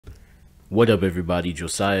What up, everybody?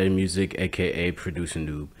 Josiah Music, aka Producer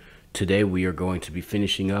Noob. Today we are going to be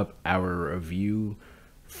finishing up our review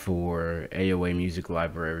for AOA Music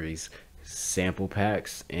Library's sample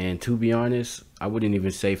packs. And to be honest, I wouldn't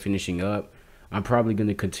even say finishing up. I'm probably going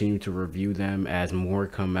to continue to review them as more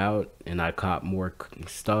come out and I caught more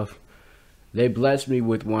stuff. They blessed me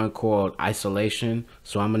with one called Isolation,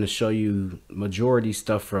 so I'm going to show you majority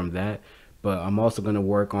stuff from that. But I'm also going to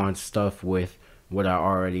work on stuff with what I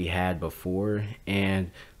already had before,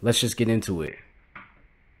 and let's just get into it.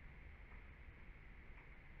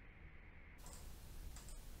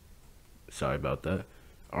 Sorry about that.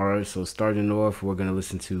 Alright, so starting off, we're gonna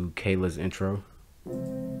listen to Kayla's intro.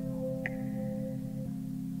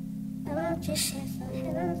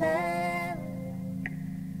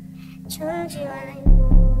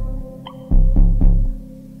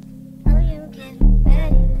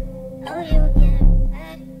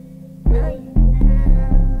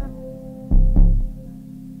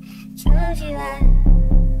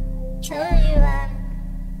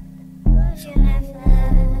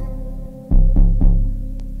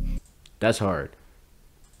 That's hard.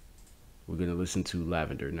 We're gonna listen to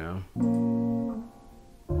Lavender now.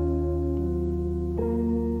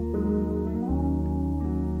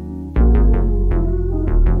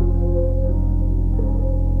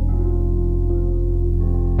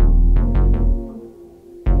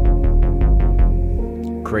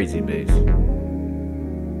 Crazy bass.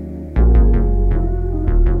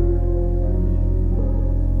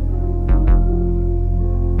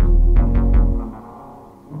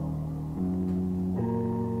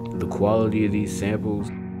 The quality of these samples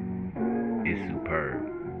is superb.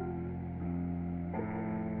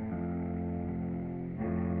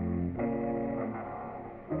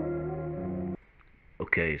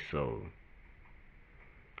 Okay, so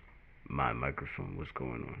my microphone, what's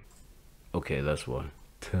going on? Okay, that's why.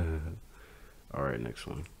 Alright, next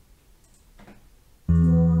one.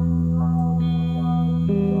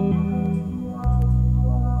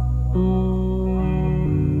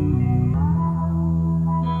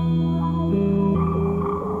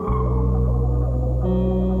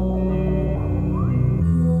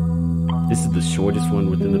 This is the shortest one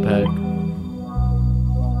within the pack.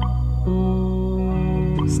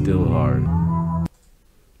 Still hard.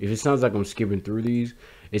 If it sounds like I'm skipping through these,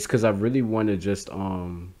 it's because I really want to just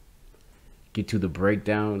get to the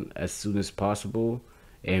breakdown as soon as possible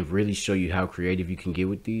and really show you how creative you can get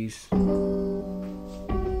with these.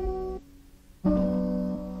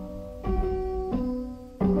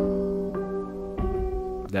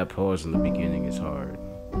 That pause in the beginning is hard.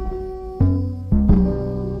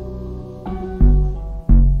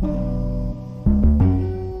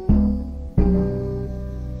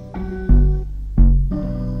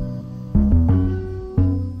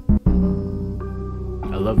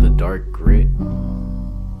 I love the dark gritty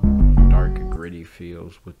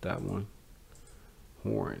feels with that one.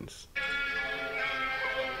 Horns.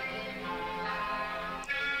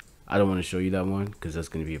 I don't want to show you that one because that's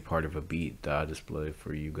going to be a part of a beat that I display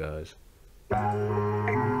for you guys.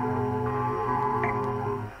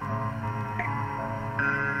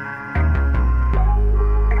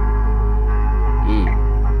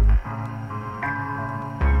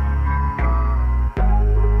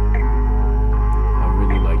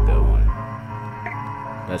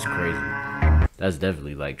 That's crazy. That's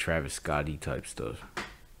definitely like Travis Scotty type stuff.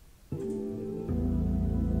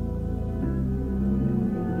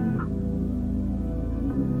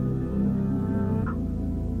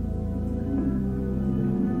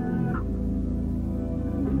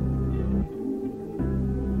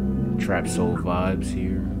 Trap soul vibes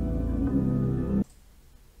here.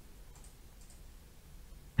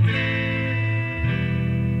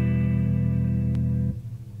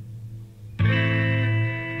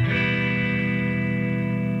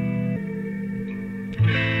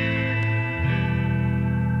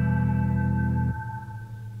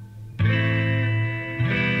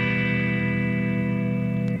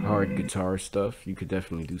 Hard guitar stuff. You could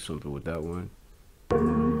definitely do something with that one.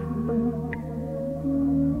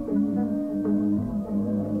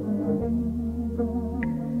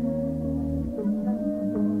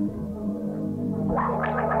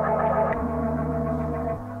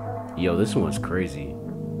 Yo, this one's crazy.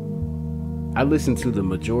 I listened to the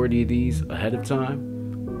majority of these ahead of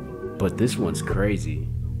time, but this one's crazy.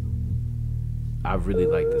 I really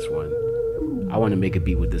like this one. I want to make a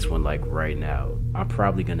beat with this one like right now. I'm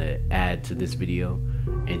probably gonna add to this video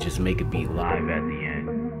and just make a beat live at the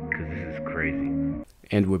end because this is crazy.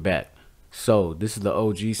 And we're back. So this is the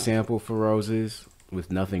OG sample for Roses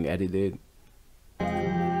with nothing edited.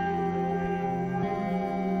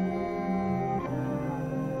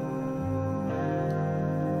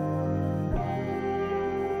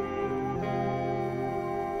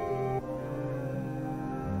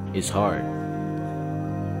 it's hard,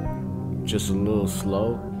 just a little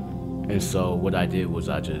slow. And so what I did was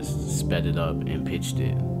I just sped it up and pitched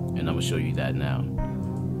it, and I'm gonna show you that now.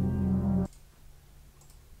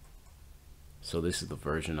 So this is the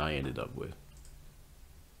version I ended up with.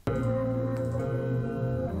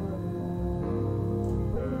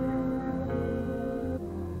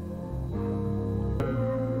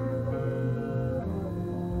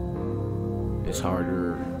 It's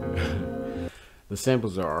harder. The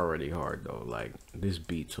samples are already hard though. Like, this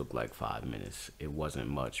beat took like 5 minutes. It wasn't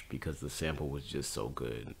much because the sample was just so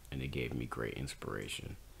good and it gave me great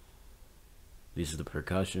inspiration. This is the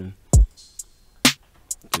percussion.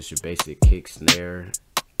 Just your basic kick, snare,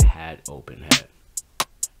 hat, open hat.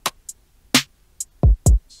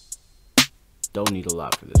 Don't need a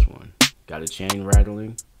lot for this one. Got a chain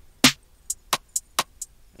rattling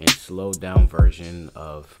and slowed down version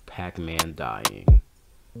of Pac-Man dying.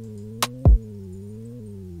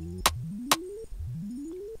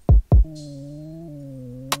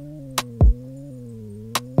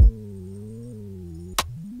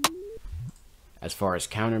 As far as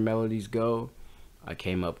counter melodies go, I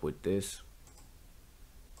came up with this.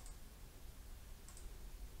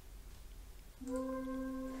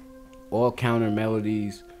 All counter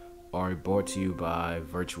melodies are brought to you by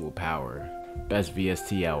Virtual Power. Best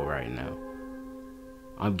VST out right now.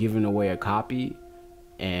 I'm giving away a copy,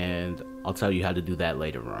 and I'll tell you how to do that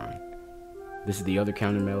later on. This is the other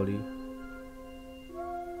counter melody.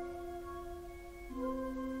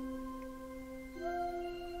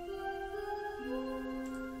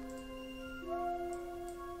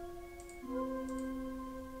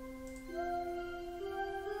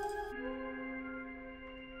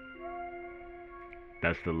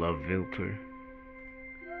 That's the Love Filter.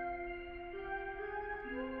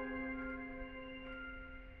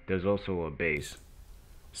 There's also a bass.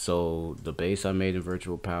 So the bass I made in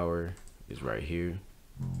Virtual Power is right here.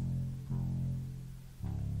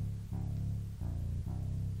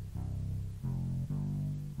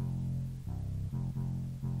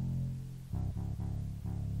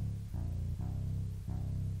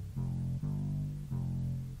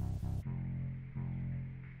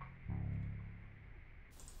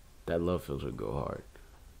 That Love Filter go hard.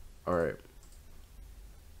 Alright.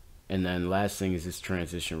 And then last thing is this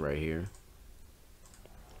transition right here.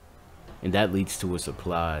 And that leads to a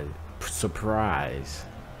surprise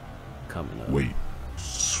coming up. Wait,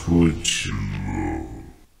 switch low.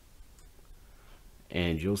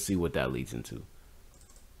 And you'll see what that leads into.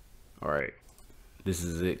 Alright. This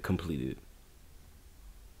is it completed.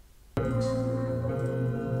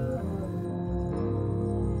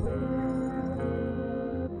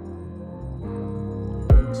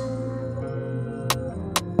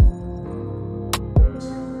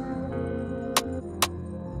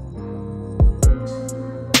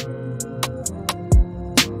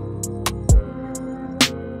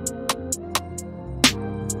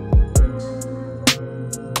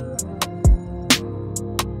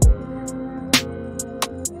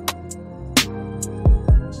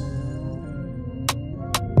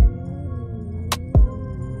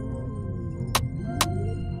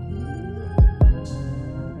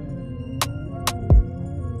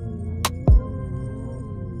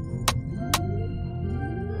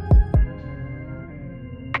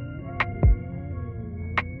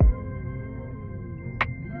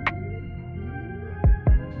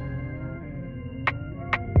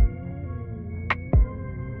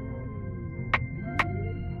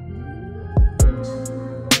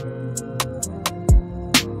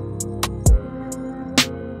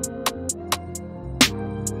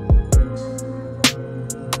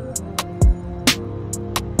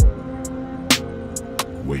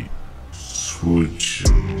 Wait, switch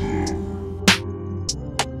low.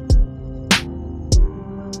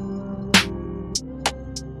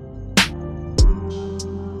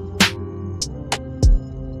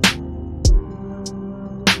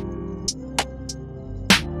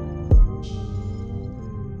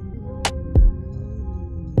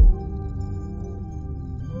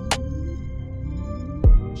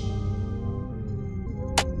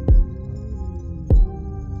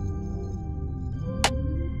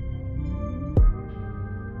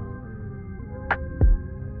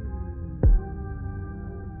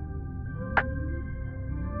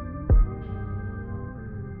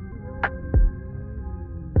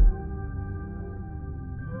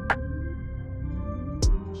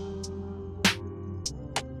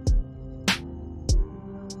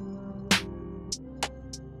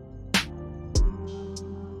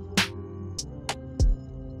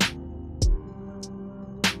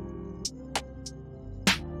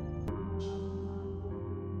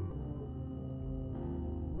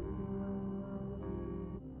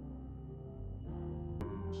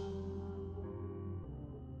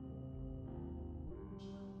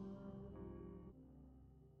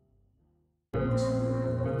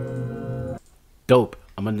 Dope.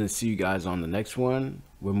 I'm gonna see you guys on the next one.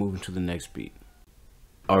 We're moving to the next beat.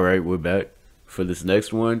 All right, we're back for this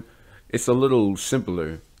next one. It's a little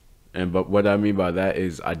simpler, but what I mean by that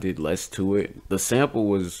is I did less to it. The sample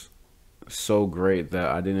was so great that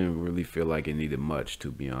I didn't really feel like it needed much,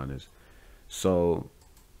 to be honest. So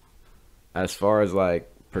as far as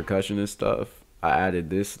like percussion and stuff, I added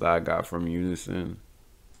this that I got from Unison.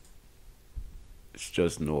 It's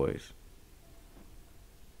just noise.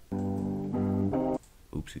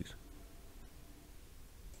 Oopsies.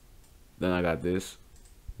 Then I got this.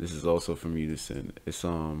 This is also from Unison. It's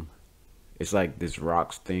like this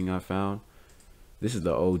rocks thing I found. This is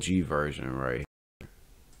the OG version, right?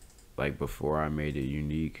 Like before I made it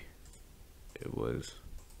unique, it was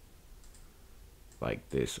like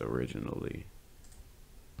this originally.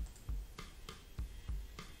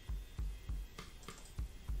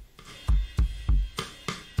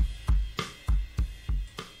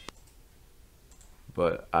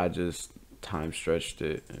 But I just time stretched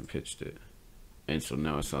it and pitched it. And so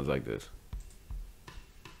now it sounds like this.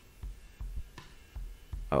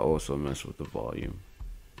 I also mess with the volume.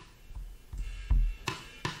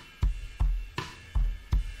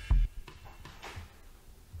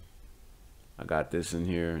 I got this in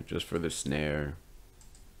here just for the snare.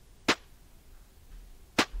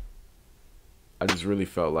 I just really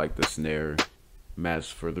felt like the snare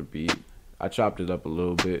matched for the beat. I chopped it up a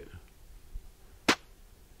little bit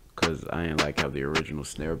because I didn't like how the original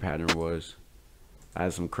snare pattern was. I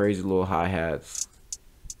had some crazy little hi-hats.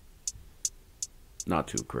 Not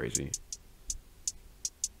too crazy.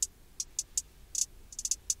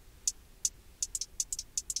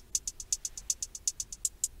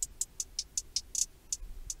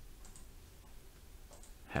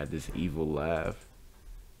 Had this evil laugh.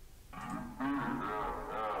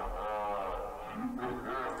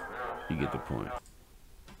 You get the point.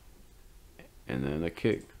 And then a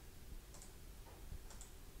kick.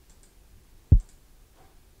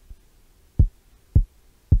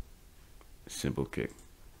 Simple kick.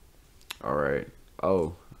 All right.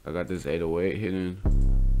 Oh, I got this 808 hidden.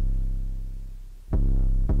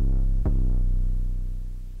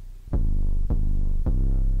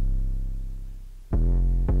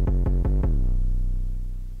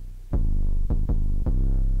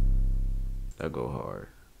 That go hard.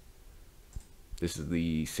 This is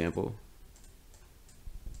the sample.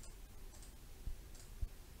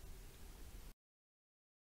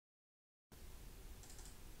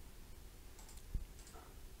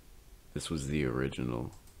 This was the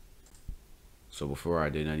original. So before I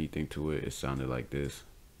did anything to it, it sounded like this.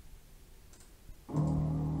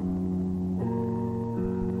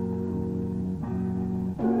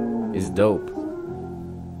 It's dope,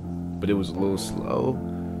 but it was a little slow,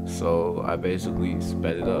 so I basically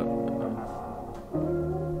sped it up.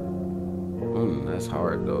 That's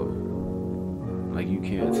hard though. Like, you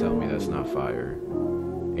can't tell me that's not fire.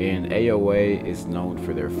 And AOA is known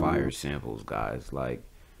for their fire samples, guys. Like,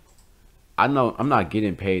 I know I'm not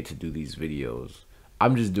getting paid to do these videos.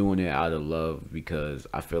 I'm just doing it out of love because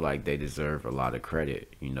I feel like they deserve a lot of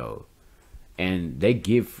credit, you know. And they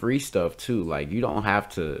give free stuff too. Like, you don't have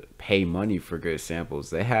to pay money for good samples.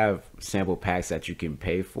 They have sample packs that you can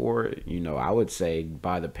pay for. You know, I would say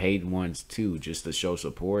buy the paid ones too, just to show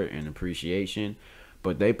support and appreciation.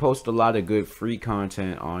 But they post a lot of good free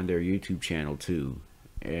content on their YouTube channel too.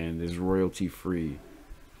 And it's royalty free.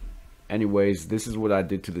 Anyways, this is what I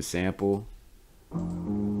did to the sample.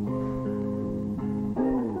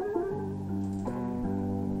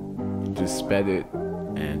 Just sped it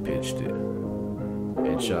and pitched it.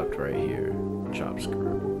 And chopped right here. Chop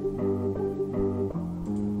screw.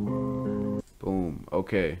 Boom.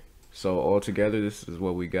 Okay. So all together, this is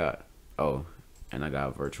what we got. Oh, and I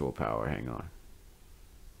got virtual power. Hang on.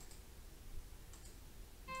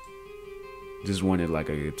 Just wanted like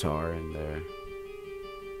a guitar in there.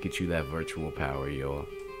 Get you that virtual power, y'all.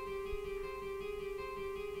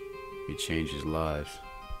 It changes lives.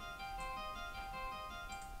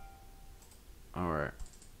 Alright.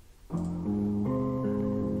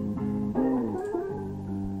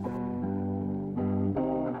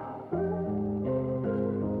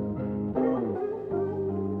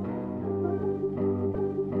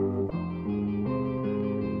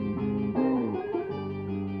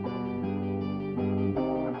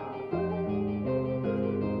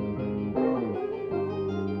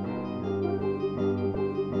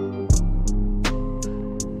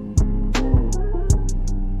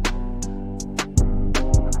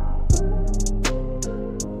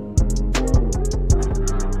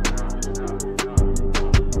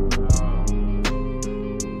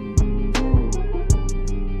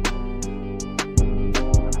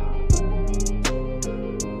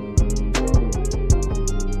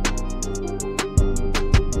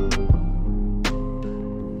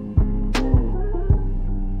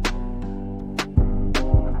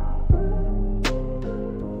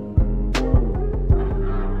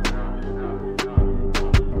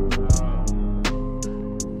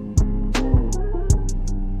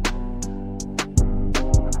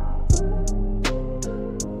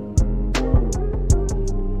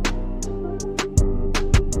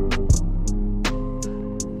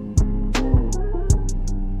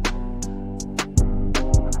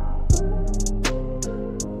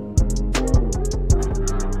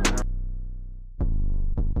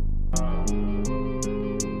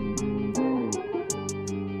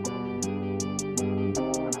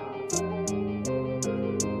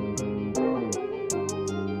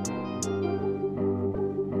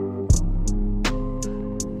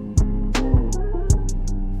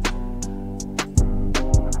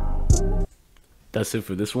 That's it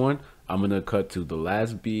for this one. I'm gonna cut to the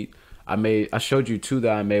last beat. I showed you two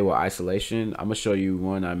that I made with isolation. I'm gonna show you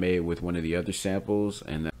one I made with one of the other samples.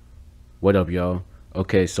 And what up, y'all?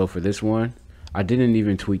 Okay, so for this one, I didn't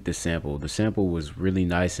even tweak the sample. The sample was really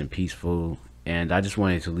nice and peaceful, and I just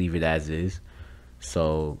wanted to leave it as is.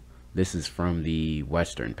 So this is from the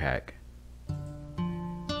Western pack.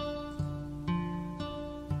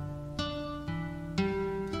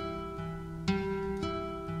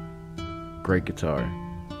 Great guitar,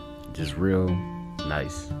 just real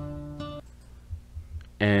nice.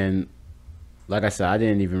 And like I said, I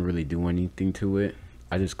didn't even really do anything to it.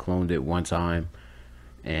 I just cloned it one time,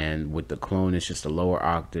 and with the clone, it's just a lower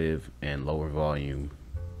octave and lower volume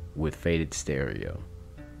with faded stereo.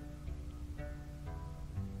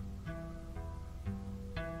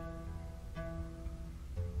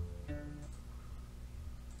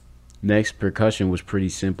 Next, percussion was pretty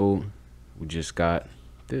simple. We just got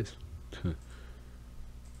this.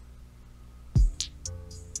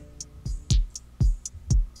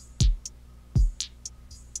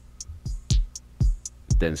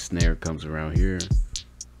 Then snare comes around here.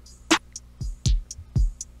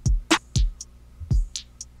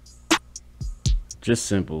 Just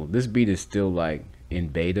simple. This beat is still like in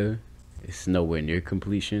beta. It's nowhere near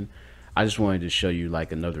completion. I just wanted to show you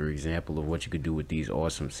like another example of what you could do with these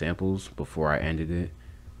awesome samples before I ended it.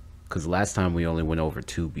 Cause last time we only went over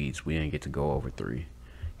 2 beats. We didn't get to go over 3.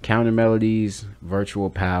 Counter melodies, virtual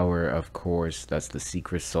power, of course, that's the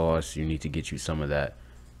secret sauce. You need to get you some of that.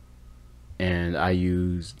 And I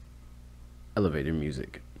used elevator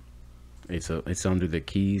music. It's under the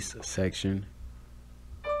keys section.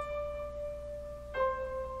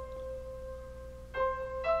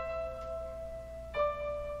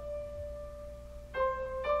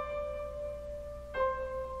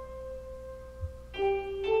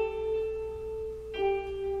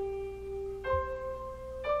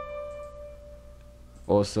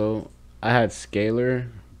 Also, I had scalar,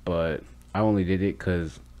 but I only did it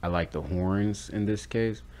because I like the horns in this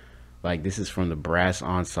case. Like, this is from the brass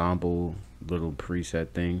ensemble little preset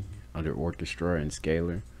thing under orchestra and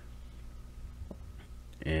scalar.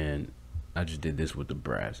 And I just did this with the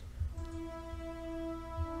brass.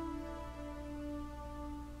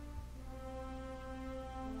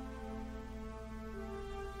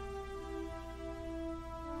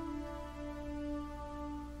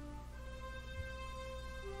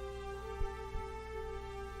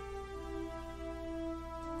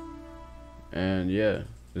 And yeah,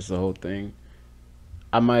 this is the whole thing.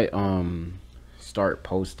 I might start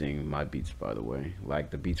posting my beats, by the way, like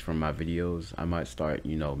the beats from my videos. I might start,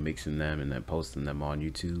 you know, mixing them and then posting them on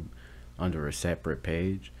YouTube under a separate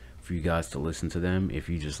page for you guys to listen to them if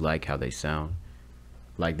you just like how they sound.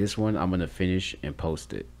 Like this one, I'm gonna finish and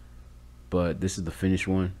post it, but this is the finished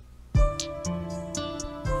one for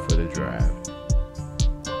the drive.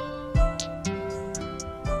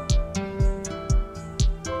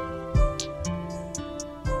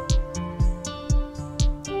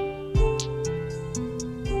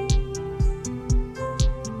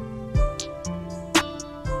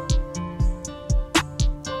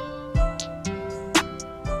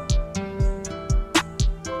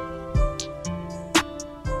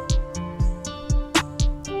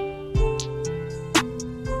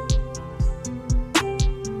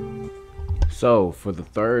 So for the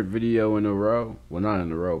third video in a row, well, not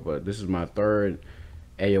in a row, but this is my third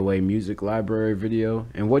AOA Music Library video.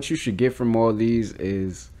 And what you should get from all these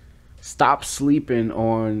is stop sleeping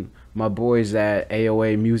on my boys at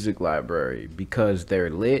AOA Music Library, because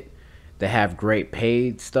they're lit, they have great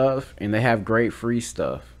paid stuff, and they have great free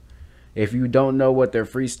stuff. If you don't know what their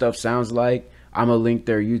free stuff sounds like, I'm gonna link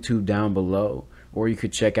their YouTube down below, or you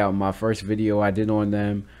could check out my first video I did on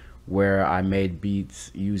them where I made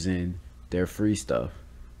beats using their free stuff.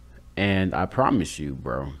 And I promise you,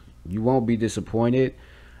 bro, you won't be disappointed.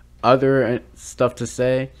 Other stuff to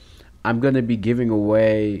say, I'm gonna be giving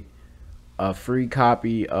away a free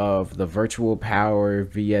copy of the Virtual Power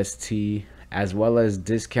VST, as well as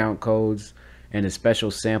discount codes and a special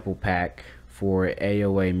sample pack for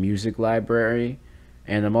AOA Music Library.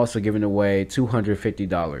 And I'm also giving away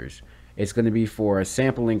 $250. It's going to be for a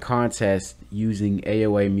sampling contest using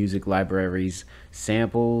AOA Music Library's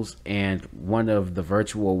samples and one of the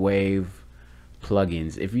Virtual Wave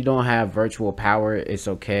plugins. If you don't have Virtual Power, it's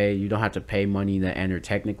okay. You don't have to pay money to enter.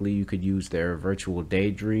 Technically, you could use their Virtual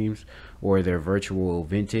Daydreams or their Virtual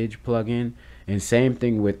Vintage plugin. And same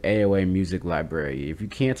thing with AOA Music Library. If you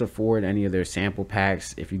can't afford any of their sample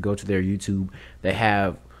packs, if you go to their YouTube, they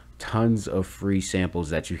have tons of free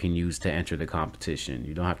samples that you can use to enter the competition.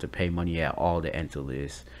 You don't have to pay money at all to enter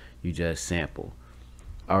this. You just sample.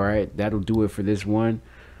 All right, that'll do it for this one.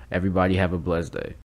 Everybody have a blessed day.